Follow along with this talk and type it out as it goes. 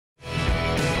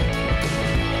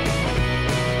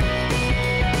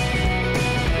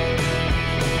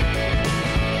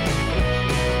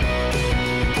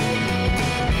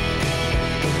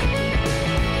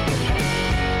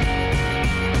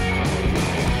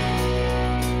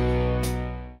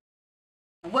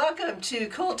welcome to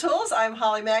Cool Tools. I'm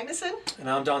Holly Magnuson. And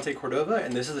I'm Dante Cordova,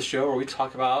 and this is the show where we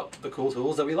talk about the cool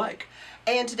tools that we like.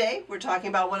 And today we're talking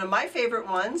about one of my favorite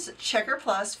ones, Checkr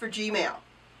Plus for Gmail.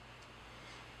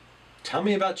 Tell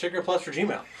me about Checkr Plus for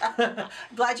Gmail.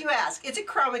 Glad you asked. It's a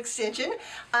Chrome extension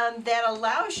that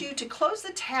allows you to close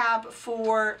the tab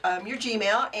for your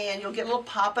Gmail, and you'll get little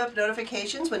pop-up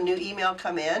notifications when new email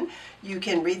come in. You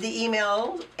can read the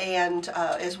email and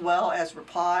as well as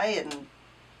reply and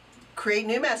create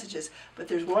new messages. But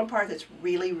there's one part that's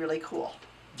really, really cool.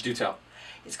 Do tell.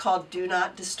 It's called Do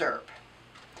Not Disturb.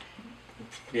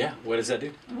 Yeah, what does that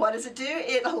do? What does it do?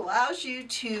 It allows you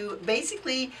to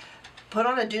basically put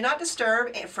on a Do Not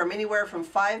Disturb from anywhere from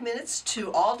 5 minutes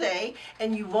to all day,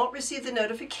 and you won't receive the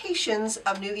notifications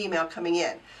of new email coming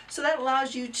in. So that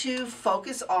allows you to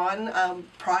focus on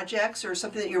projects or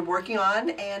something that you're working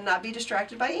on and not be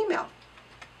distracted by email.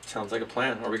 Sounds like a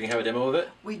plan. Or we can have a demo of it?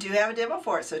 We do have a demo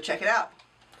for it, so check it out.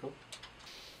 Cool.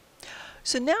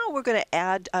 So now we're going to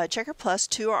add Checkr Plus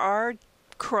to our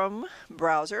Chrome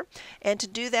browser, and to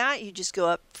do that you just go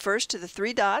up first to the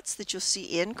three dots that you'll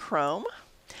see in Chrome,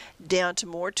 down to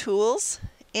More Tools,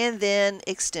 and then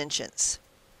Extensions.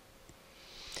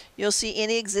 You'll see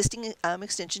any existing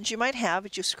extensions you might have,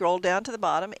 but you scroll down to the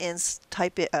bottom and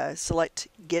select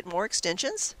Get More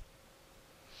Extensions.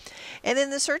 And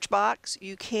in the search box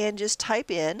you can just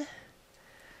type in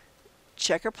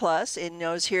Checkr Plus, and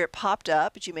notice here it popped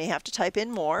up, but you may have to type in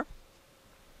more.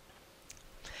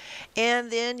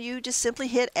 And then you just simply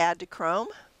hit Add to Chrome,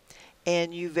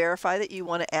 and you verify that you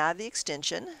want to add the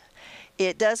extension.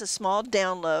 It does a small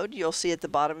download, you'll see at the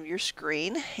bottom of your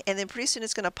screen, and then pretty soon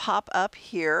it's going to pop up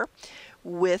here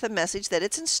with a message that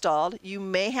it's installed. You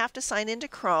may have to sign into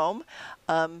Chrome.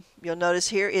 You'll notice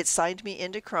here it signed me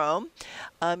into Chrome.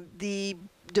 The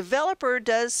developer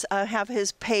does have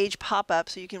his page pop up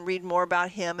so you can read more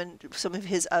about him and some of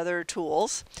his other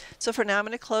tools. So for now I'm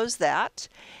going to close that,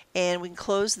 and we can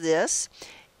close this.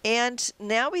 And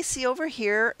now we see over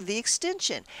here the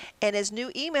extension, and as new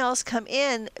emails come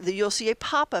in, you'll see a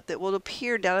pop-up that will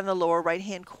appear down in the lower right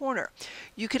hand corner.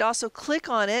 You could also click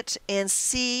on it and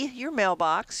see your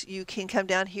mailbox. You can come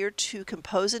down here to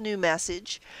compose a new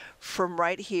message from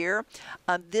right here.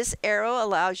 This arrow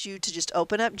allows you to just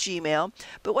open up Gmail,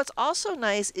 but what's also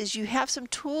nice is you have some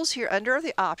tools here under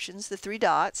the options, the three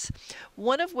dots,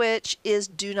 one of which is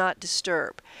Do Not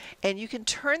Disturb, and you can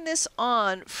turn this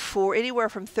on for anywhere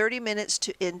from 30 minutes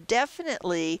to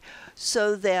indefinitely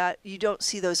so that you don't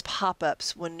see those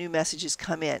pop-ups when new messages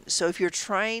come in. So if you're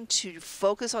trying to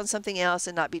focus on something else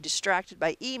and not be distracted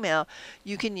by email,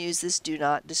 you can use this Do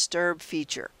Not Disturb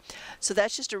feature. So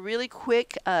that's just a really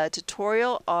quick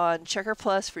tutorial on Checkr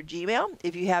Plus for Gmail.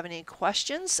 If you have any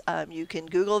questions, you can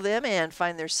Google them and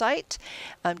find their site.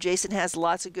 Jason has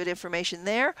lots of good information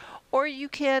there, or you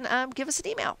can give us an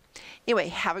email. Anyway,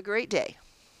 have a great day.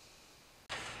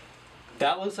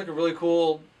 That looks like a really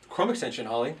cool Chrome extension,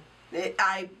 Holly.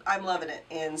 I'm loving it,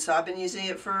 and so I've been using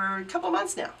it for a couple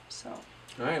months now. So.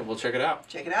 All right, we'll check it out.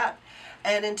 Check it out.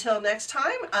 And until next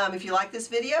time, if you like this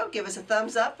video, give us a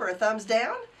thumbs up or a thumbs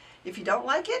down. If you don't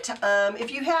like it,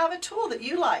 if you have a tool that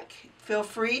you like, feel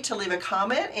free to leave a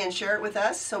comment and share it with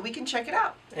us so we can check it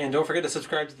out. And don't forget to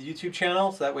subscribe to the YouTube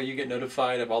channel so that way you get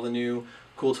notified of all the new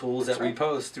cool tools that we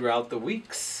post throughout the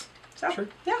weeks. So,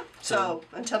 yeah. So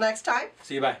until next time.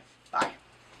 See you, bye. Bye.